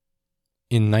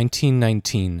In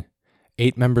 1919,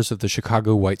 8 members of the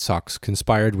Chicago White Sox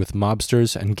conspired with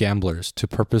mobsters and gamblers to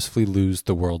purposefully lose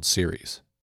the World Series.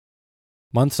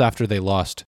 Months after they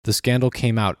lost, the scandal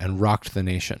came out and rocked the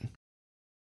nation.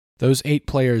 Those 8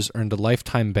 players earned a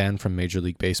lifetime ban from Major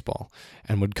League Baseball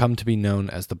and would come to be known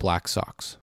as the Black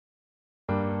Sox.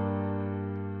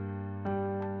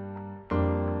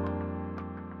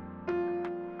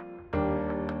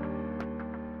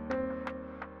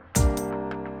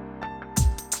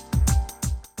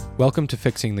 Welcome to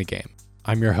Fixing the Game.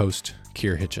 I'm your host,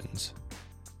 Keir Hitchens.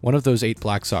 One of those 8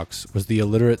 Black Sox was the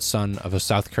illiterate son of a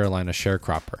South Carolina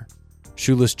sharecropper,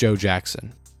 Shoeless Joe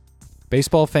Jackson.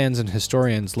 Baseball fans and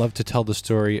historians love to tell the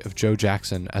story of Joe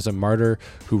Jackson as a martyr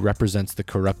who represents the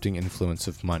corrupting influence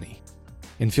of money.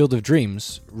 In Field of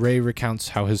Dreams, Ray recounts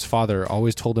how his father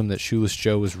always told him that Shoeless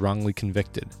Joe was wrongly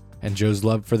convicted, and Joe's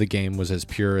love for the game was as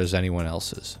pure as anyone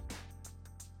else's.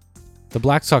 The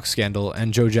Black Sox scandal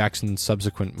and Joe Jackson's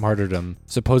subsequent martyrdom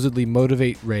supposedly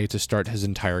motivate Ray to start his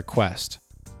entire quest,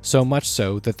 so much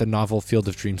so that the novel Field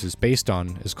of Dreams is based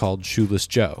on is called Shoeless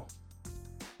Joe.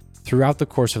 Throughout the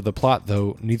course of the plot,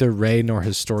 though, neither Ray nor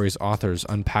his story's authors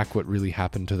unpack what really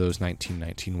happened to those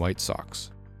 1919 White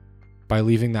Sox. By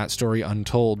leaving that story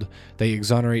untold, they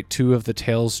exonerate 2 of the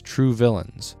tale's true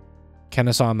villains,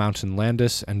 Kennesaw Mountain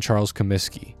Landis and Charles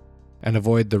Comiskey, and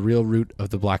avoid the real root of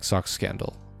the Black Sox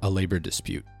scandal, a labor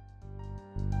dispute.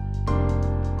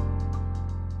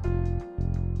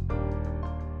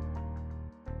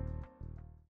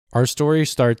 Our story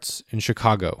starts in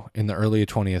Chicago in the early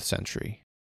 20th century.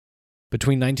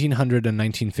 Between 1900 and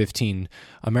 1915,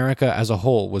 America as a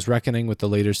whole was reckoning with the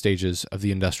later stages of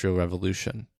the Industrial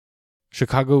Revolution.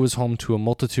 Chicago was home to a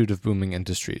multitude of booming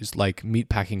industries like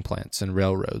meatpacking plants and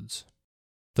railroads.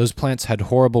 Those plants had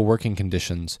horrible working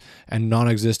conditions and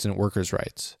non-existent workers'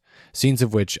 rights, scenes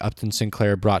of which Upton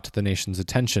Sinclair brought to the nation's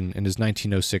attention in his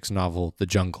 1906 novel, The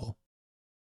Jungle.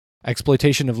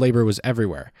 Exploitation of labor was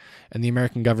everywhere, and the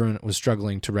American government was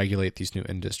struggling to regulate these new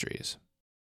industries.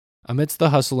 Amidst the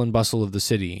hustle and bustle of the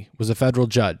city was a federal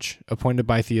judge appointed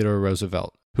by Theodore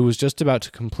Roosevelt, who was just about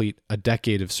to complete a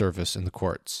decade of service in the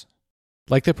courts.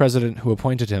 Like the president who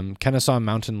appointed him, Kennesaw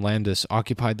Mountain Landis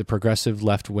occupied the progressive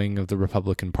left wing of the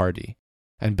Republican Party,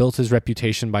 and built his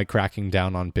reputation by cracking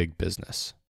down on big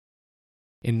business.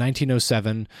 In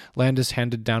 1907, Landis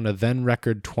handed down a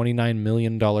then-record $29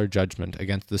 million judgment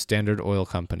against the Standard Oil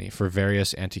Company for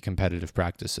various anti-competitive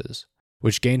practices,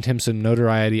 which gained him some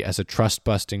notoriety as a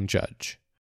trust-busting judge.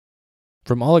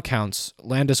 From all accounts,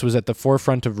 Landis was at the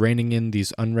forefront of reining in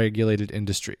these unregulated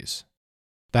industries.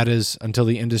 That is, until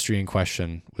the industry in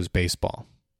question was baseball.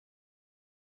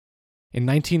 In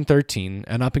 1913,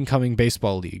 an up-and-coming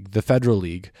baseball league, the Federal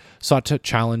League, sought to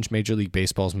challenge Major League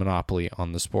Baseball's monopoly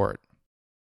on the sport.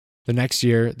 The next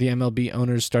year, the MLB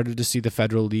owners started to see the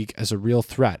Federal League as a real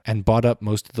threat and bought up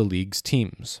most of the league's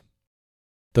teams.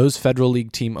 Those Federal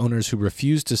League team owners who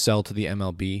refused to sell to the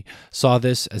MLB saw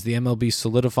this as the MLB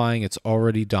solidifying its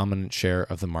already dominant share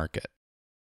of the market.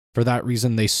 For that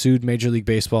reason, they sued Major League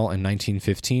Baseball in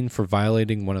 1915 for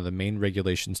violating one of the main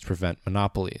regulations to prevent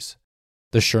monopolies,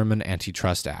 the Sherman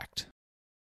Antitrust Act.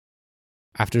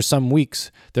 After some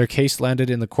weeks, their case landed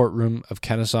in the courtroom of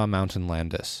Kennesaw Mountain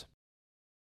Landis.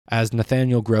 As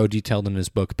Nathaniel Grow detailed in his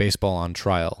book Baseball on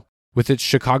Trial, with its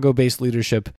Chicago-based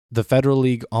leadership, the Federal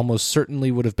League almost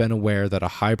certainly would have been aware that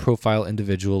a high-profile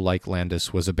individual like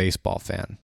Landis was a baseball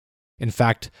fan. In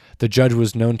fact, the judge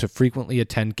was known to frequently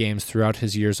attend games throughout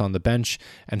his years on the bench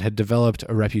and had developed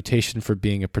a reputation for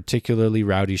being a particularly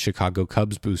rowdy Chicago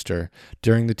Cubs booster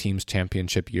during the team's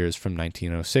championship years from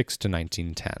 1906 to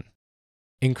 1910.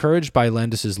 Encouraged by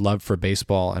Landis's love for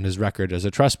baseball and his record as a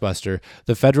trustbuster,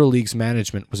 the Federal League's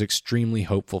management was extremely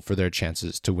hopeful for their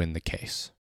chances to win the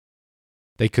case.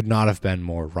 They could not have been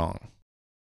more wrong.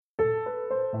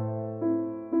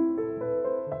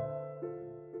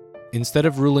 Instead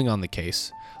of ruling on the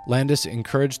case, Landis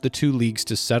encouraged the 2 leagues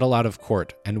to settle out of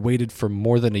court and waited for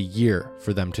more than a year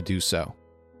for them to do so.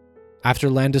 After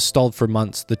Landis stalled for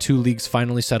months, the 2 leagues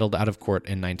finally settled out of court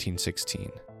in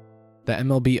 1916. The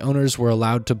MLB owners were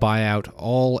allowed to buy out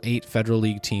all 8 Federal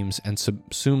League teams and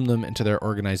subsume them into their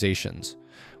organizations,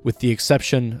 with the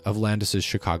exception of Landis's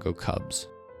Chicago Cubs.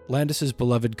 Landis's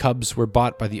beloved Cubs were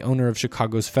bought by the owner of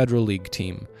Chicago's Federal League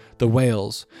team, the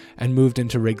Whales, and moved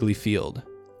into Wrigley Field.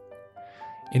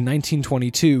 In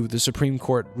 1922, the Supreme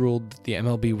Court ruled that the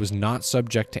MLB was not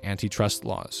subject to antitrust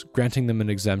laws, granting them an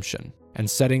exemption, and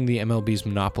setting the MLB's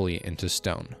monopoly into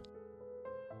stone.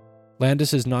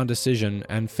 Landis's non-decision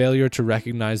and failure to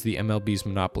recognize the MLB's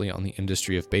monopoly on the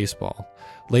industry of baseball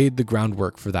laid the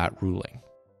groundwork for that ruling.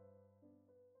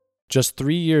 Just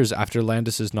 3 years after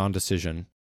Landis' non-decision,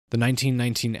 the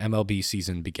 1919 MLB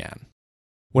season began.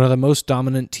 One of the most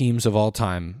dominant teams of all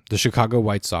time, the Chicago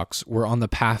White Sox, were on the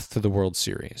path to the World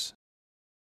Series.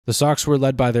 The Sox were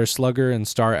led by their slugger and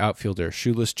star outfielder,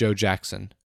 Shoeless Joe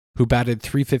Jackson, who batted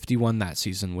 .351 that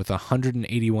season with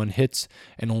 181 hits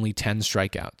and only 10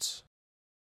 strikeouts.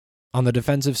 On the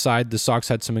defensive side, the Sox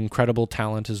had some incredible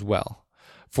talent as well.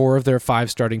 4 of their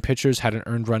 5 starting pitchers had an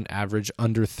earned run average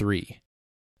under 3.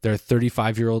 Their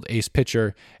 35-year-old ace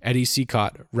pitcher, Eddie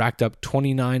Cicotte, racked up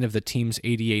 29 of the team's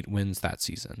 88 wins that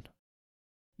season.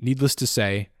 Needless to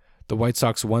say, the White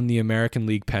Sox won the American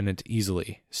League pennant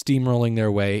easily, steamrolling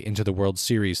their way into the World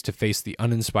Series to face the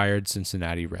uninspired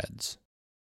Cincinnati Reds.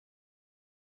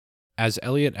 As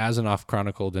Elliot Asanoff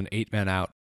chronicled in 8 Men Out,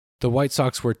 the White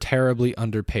Sox were terribly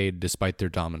underpaid despite their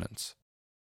dominance.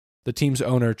 The team's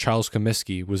owner, Charles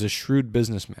Comiskey, was a shrewd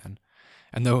businessman,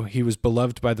 and though he was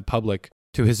beloved by the public,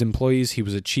 to his employees he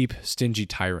was a cheap, stingy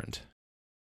tyrant.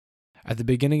 At the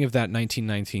beginning of that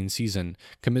 1919 season,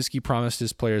 Comiskey promised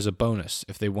his players a bonus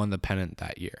if they won the pennant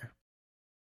that year.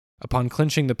 Upon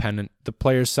clinching the pennant, the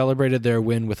players celebrated their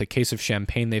win with a case of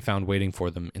champagne they found waiting for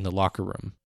them in the locker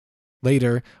room.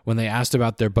 Later, when they asked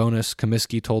about their bonus,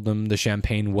 Comiskey told them the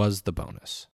champagne was the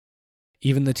bonus.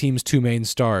 Even the team's 2 main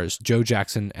stars, Joe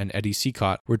Jackson and Eddie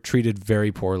Cicotte, were treated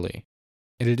very poorly.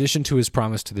 In addition to his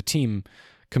promise to the team,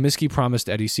 Comiskey promised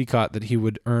Eddie Cicotte that he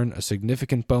would earn a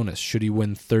significant bonus should he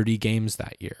win 30 games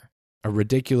that year, a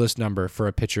ridiculous number for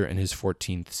a pitcher in his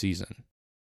 14th season.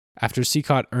 After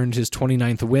Cicotte earned his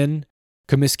 29th win,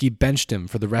 Comiskey benched him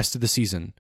for the rest of the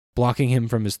season, blocking him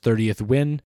from his 30th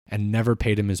win and never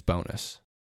paid him his bonus.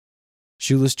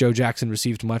 Shoeless Joe Jackson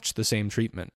received much the same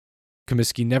treatment.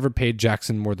 Comiskey never paid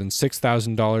Jackson more than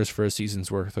 $6,000 for a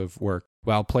season's worth of work,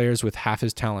 while players with half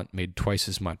his talent made twice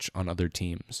as much on other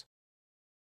teams.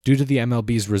 Due to the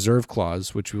MLB's reserve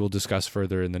clause, which we will discuss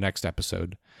further in the next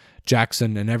episode,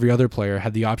 Jackson and every other player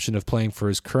had the option of playing for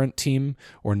his current team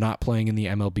or not playing in the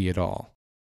MLB at all.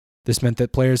 This meant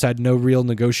that players had no real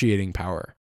negotiating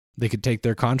power. They could take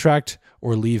their contract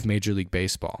or leave Major League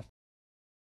Baseball.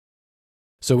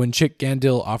 So when Chick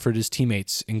Gandil offered his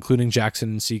teammates, including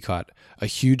Jackson and Cicotte, a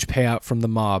huge payout from the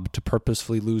mob to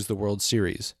purposefully lose the World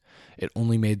Series, it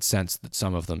only made sense that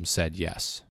some of them said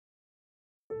yes.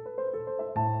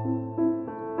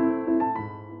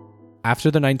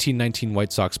 After the 1919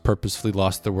 White Sox purposefully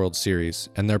lost the World Series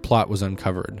and their plot was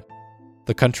uncovered,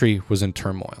 the country was in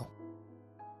turmoil.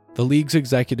 The league's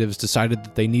executives decided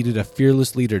that they needed a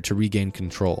fearless leader to regain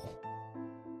control.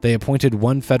 They appointed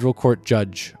one federal court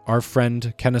judge, our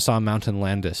friend Kennesaw Mountain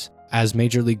Landis, as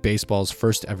Major League Baseball's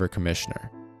first ever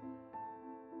commissioner.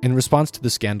 In response to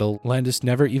the scandal, Landis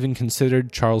never even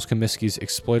considered Charles Comiskey's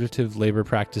exploitative labor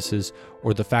practices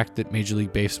or the fact that Major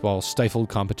League Baseball stifled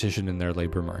competition in their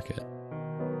labor market.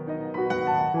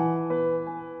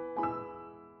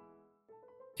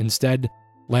 Instead,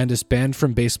 Landis banned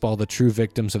from baseball the true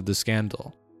victims of the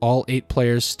scandal, all 8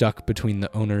 players stuck between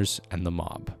the owners and the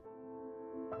mob.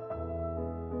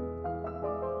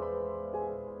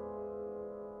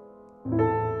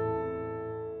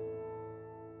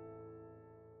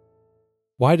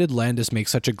 Why did Landis make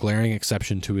such a glaring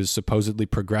exception to his supposedly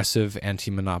progressive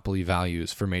anti-monopoly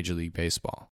values for Major League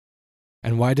Baseball?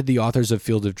 And why did the authors of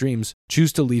Field of Dreams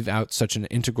choose to leave out such an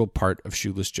integral part of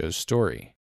Shoeless Joe's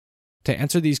story? To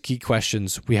answer these key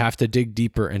questions, we have to dig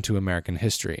deeper into American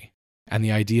history and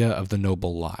the idea of the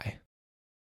noble lie.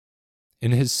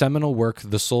 In his seminal work,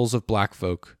 The Souls of Black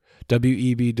Folk,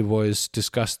 W.E.B. Du Bois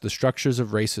discussed the structures of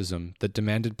racism that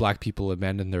demanded black people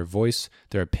abandon their voice,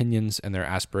 their opinions, and their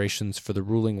aspirations for the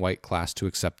ruling white class to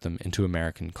accept them into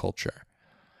American culture.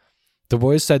 Du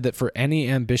Bois said that for any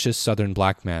ambitious Southern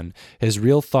black man, his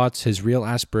real thoughts, his real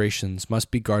aspirations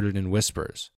must be guarded in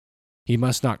whispers. He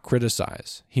must not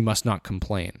criticize. He must not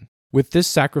complain. With this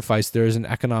sacrifice, there is an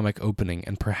economic opening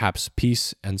and perhaps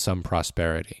peace and some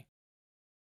prosperity.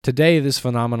 Today, this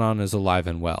phenomenon is alive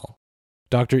and well.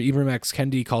 Dr. Ibram X.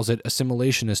 Kendi calls it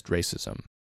assimilationist racism,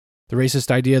 the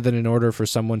racist idea that in order for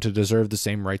someone to deserve the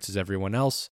same rights as everyone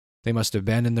else, they must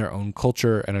abandon their own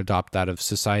culture and adopt that of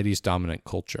society's dominant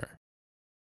culture.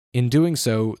 In doing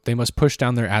so, they must push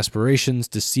down their aspirations,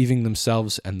 deceiving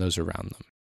themselves and those around them.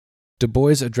 Du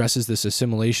Bois addresses this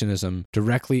assimilationism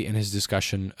directly in his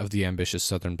discussion of the ambitious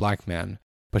Southern black man,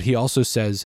 but he also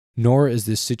says, nor is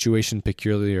this situation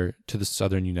peculiar to the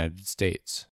Southern United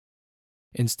States.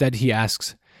 Instead, he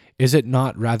asks, is it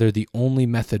not rather the only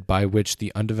method by which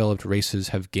the undeveloped races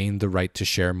have gained the right to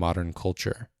share modern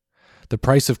culture? The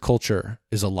price of culture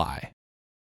is a lie.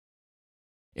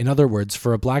 In other words,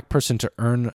 for a black person to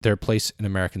earn their place in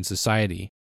American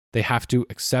society, They have to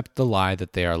accept the lie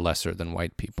that they are lesser than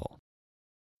white people.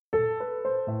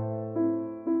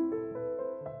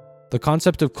 The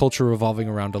concept of culture revolving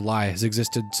around a lie has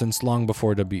existed since long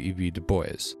before W.E.B. Du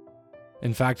Bois.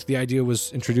 In fact, the idea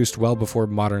was introduced well before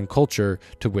modern culture,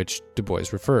 to which Du Bois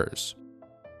refers.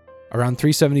 Around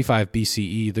 375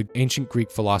 BCE, the ancient Greek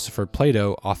philosopher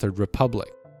Plato authored Republic,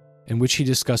 in which he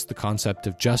discussed the concept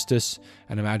of justice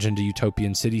and imagined a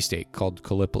utopian city-state called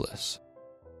Kallipolis.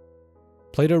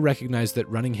 Plato recognized that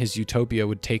running his utopia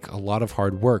would take a lot of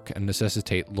hard work and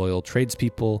necessitate loyal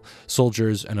tradespeople,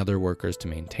 soldiers, and other workers to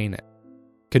maintain it.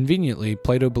 Conveniently,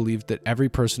 Plato believed that every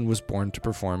person was born to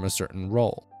perform a certain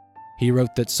role. He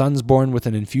wrote that sons born with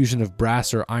an infusion of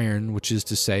brass or iron, which is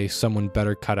to say someone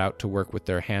better cut out to work with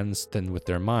their hands than with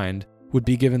their mind, would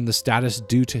be given the status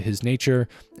due to his nature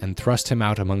and thrust him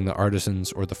out among the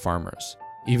artisans or the farmers,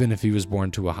 even if he was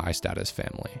born to a high-status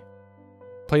family.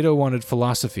 Plato wanted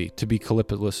philosophy to be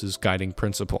Kallipolis' guiding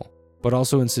principle, but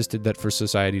also insisted that for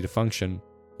society to function,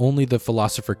 only the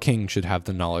philosopher king should have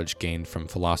the knowledge gained from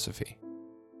philosophy.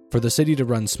 For the city to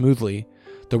run smoothly,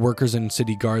 the workers and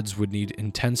city guards would need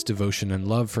intense devotion and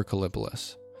love for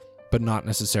Kallipolis, but not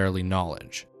necessarily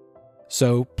knowledge.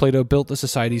 So, Plato built the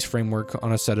society's framework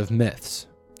on a set of myths,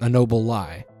 a noble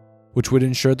lie, which would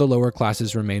ensure the lower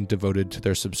classes remained devoted to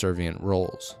their subservient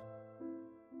roles.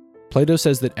 Plato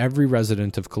says that every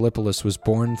resident of Kallipolis was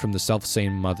born from the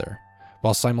selfsame mother,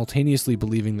 while simultaneously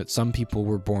believing that some people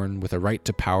were born with a right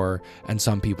to power and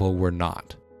some people were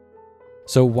not.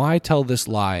 So why tell this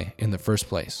lie in the first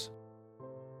place?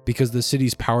 Because the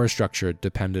city's power structure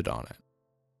depended on it.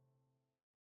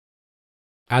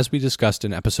 As we discussed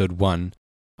in episode 1,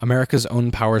 America's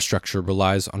own power structure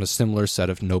relies on a similar set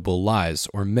of noble lies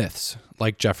or myths,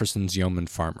 like Jefferson's yeoman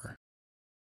farmer.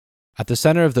 At the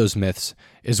center of those myths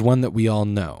is one that we all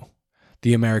know,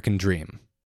 the American dream.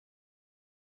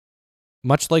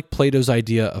 Much like Plato's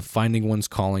idea of finding one's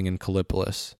calling in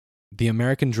Kallipolis, the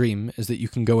American dream is that you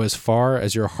can go as far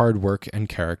as your hard work and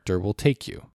character will take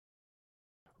you.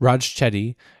 Raj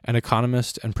Chetty, an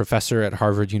economist and professor at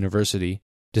Harvard University,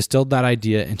 distilled that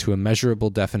idea into a measurable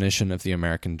definition of the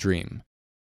American dream: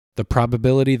 the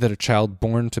probability that a child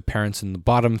born to parents in the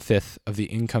bottom fifth of the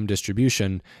income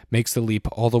distribution makes the leap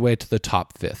all the way to the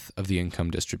top fifth of the income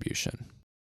distribution.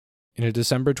 In a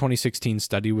December 2016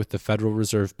 study with the Federal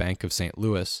Reserve Bank of St.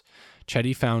 Louis,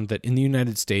 Chetty found that in the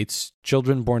United States,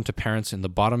 children born to parents in the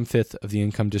bottom fifth of the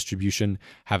income distribution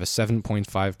have a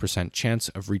 7.5% chance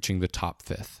of reaching the top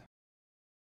fifth.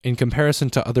 In comparison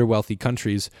to other wealthy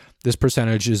countries, this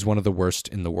percentage is one of the worst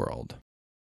in the world.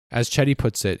 As Chetty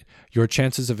puts it, your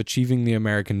chances of achieving the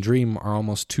American dream are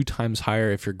almost 2 times higher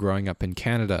if you're growing up in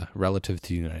Canada relative to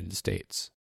the United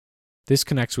States. This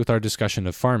connects with our discussion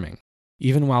of farming.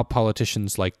 Even while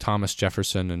politicians like Thomas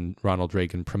Jefferson and Ronald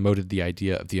Reagan promoted the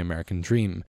idea of the American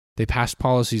dream, they passed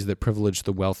policies that privileged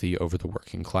the wealthy over the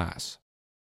working class.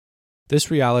 This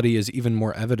reality is even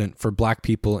more evident for Black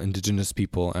people, Indigenous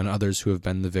people, and others who have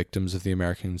been the victims of the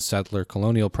American settler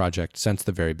colonial project since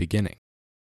the very beginning.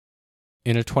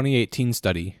 In a 2018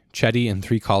 study, Chetty and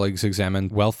 3 colleagues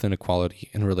examined wealth inequality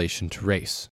in relation to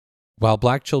race. While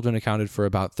Black children accounted for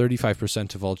about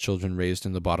 35% of all children raised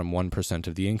in the bottom 1%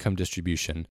 of the income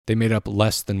distribution, they made up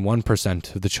less than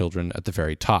 1% of the children at the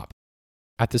very top.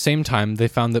 At the same time, they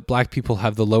found that Black people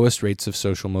have the lowest rates of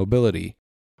social mobility,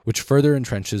 which further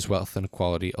entrenches wealth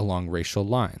inequality along racial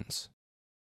lines.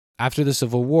 After the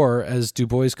Civil War, as Du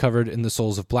Bois covered in The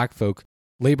Souls of Black Folk,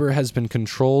 labor has been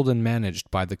controlled and managed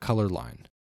by the color line,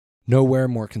 nowhere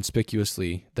more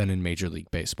conspicuously than in Major League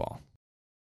Baseball.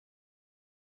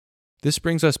 This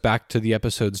brings us back to the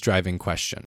episode's driving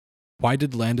question. Why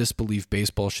did Landis believe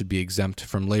baseball should be exempt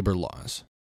from labor laws?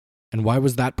 And why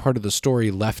was that part of the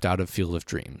story left out of Field of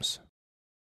Dreams?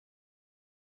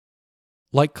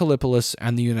 Like Kallipolis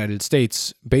and the United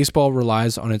States, baseball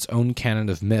relies on its own canon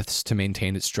of myths to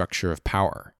maintain its structure of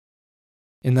power.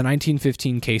 In the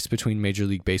 1915 case between Major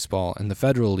League Baseball and the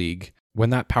Federal League, when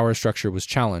that power structure was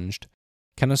challenged,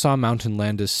 Kennesaw Mountain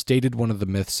Landis stated one of the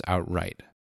myths outright.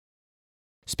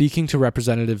 Speaking to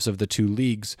representatives of the 2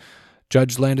 leagues,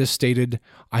 Judge Landis stated,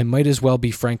 "I might as well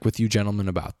be frank with you gentlemen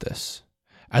about this.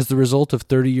 As the result of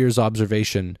 30 years'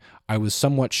 observation, I was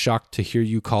somewhat shocked to hear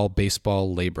you call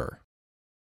baseball labor."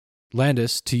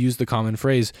 Landis, to use the common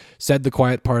phrase, said the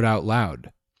quiet part out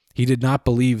loud. He did not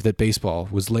believe that baseball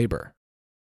was labor.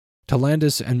 To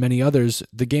Landis and many others,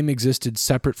 the game existed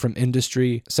separate from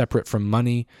industry, separate from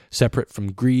money, separate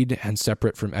from greed, and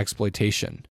separate from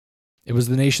exploitation. It was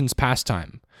the nation's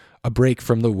pastime, a break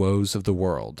from the woes of the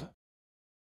world.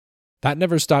 That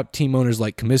never stopped team owners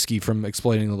like Comiskey from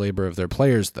exploiting the labor of their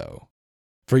players, though.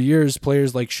 For years,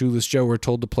 players like Shoeless Joe were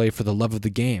told to play for the love of the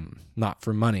game, not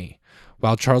for money,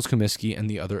 while Charles Comiskey and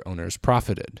the other owners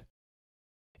profited.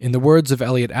 In the words of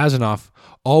Elliot Asanoff,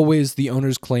 always the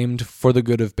owners claimed for the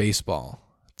good of baseball.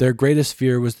 Their greatest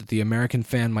fear was that the American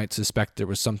fan might suspect there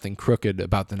was something crooked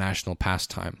about the national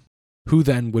pastime. Who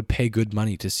then would pay good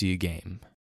money to see a game?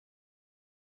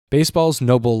 Baseball's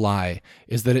noble lie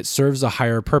is that it serves a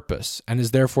higher purpose and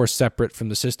is therefore separate from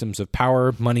the systems of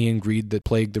power, money, and greed that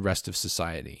plague the rest of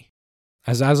society.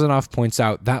 As Asanoff points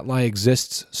out, that lie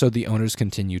exists so the owners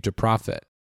continue to profit.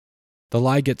 The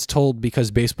lie gets told because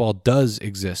baseball does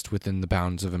exist within the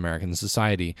bounds of American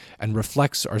society and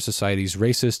reflects our society's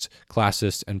racist,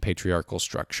 classist, and patriarchal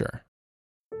structure.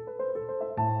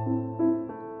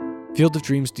 Field of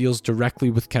Dreams deals directly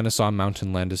with Kennesaw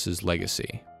Mountain Landis'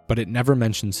 legacy, but it never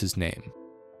mentions his name.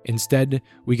 Instead,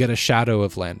 we get a shadow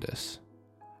of Landis.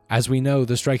 As we know,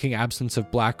 the striking absence of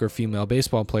black or female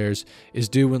baseball players is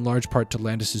due in large part to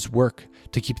Landis' work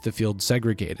to keep the field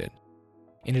segregated.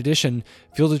 In addition,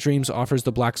 Field of Dreams offers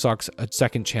the Black Sox a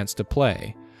second chance to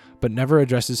play, but never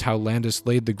addresses how Landis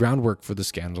laid the groundwork for the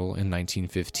scandal in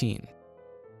 1915.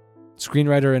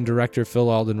 Screenwriter and director Phil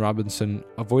Alden Robinson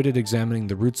avoided examining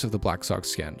the roots of the Black Sox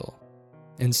scandal.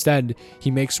 Instead, he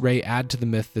makes Ray add to the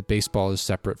myth that baseball is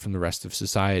separate from the rest of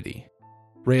society.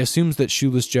 Ray assumes that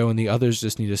Shoeless Joe and the others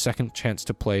just need a second chance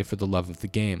to play for the love of the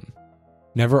game,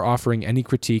 never offering any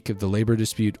critique of the labor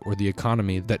dispute or the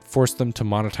economy that forced them to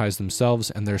monetize themselves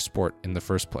and their sport in the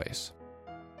first place.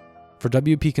 For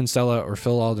W.P. Kinsella or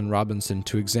Phil Alden Robinson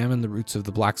to examine the roots of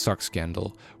the Black Sox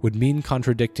scandal would mean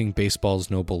contradicting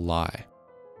baseball's noble lie.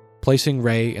 Placing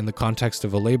Ray in the context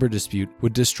of a labor dispute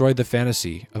would destroy the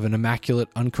fantasy of an immaculate,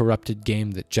 uncorrupted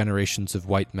game that generations of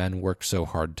white men worked so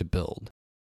hard to build.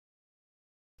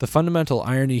 The fundamental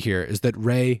irony here is that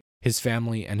Ray, his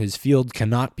family, and his field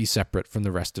cannot be separate from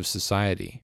the rest of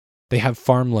society. They have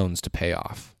farm loans to pay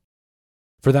off.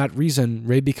 For that reason,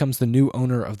 Ray becomes the new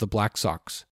owner of the Black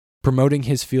Sox, promoting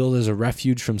his field as a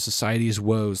refuge from society's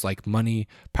woes like money,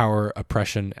 power,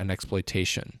 oppression, and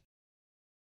exploitation.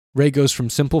 Ray goes from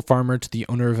simple farmer to the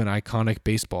owner of an iconic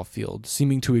baseball field,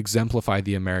 seeming to exemplify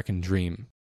the American dream.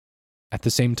 At the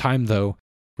same time, though,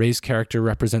 Ray's character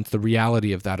represents the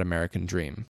reality of that American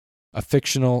dream, a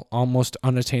fictional, almost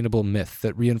unattainable myth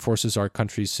that reinforces our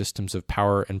country's systems of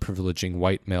power and privileging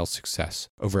white male success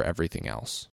over everything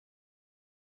else.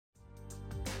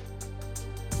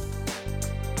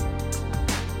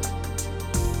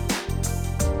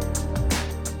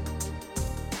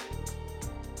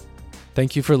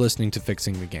 Thank you for listening to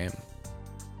Fixing the Game.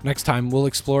 Next time, we'll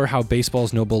explore how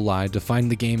baseball's noble lie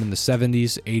defined the game in the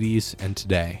 70s, 80s, and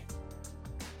today.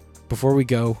 Before we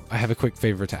go, I have a quick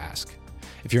favor to ask.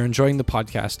 If you're enjoying the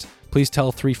podcast, please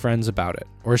tell 3 friends about it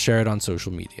or share it on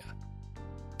social media.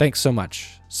 Thanks so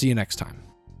much. See you next time.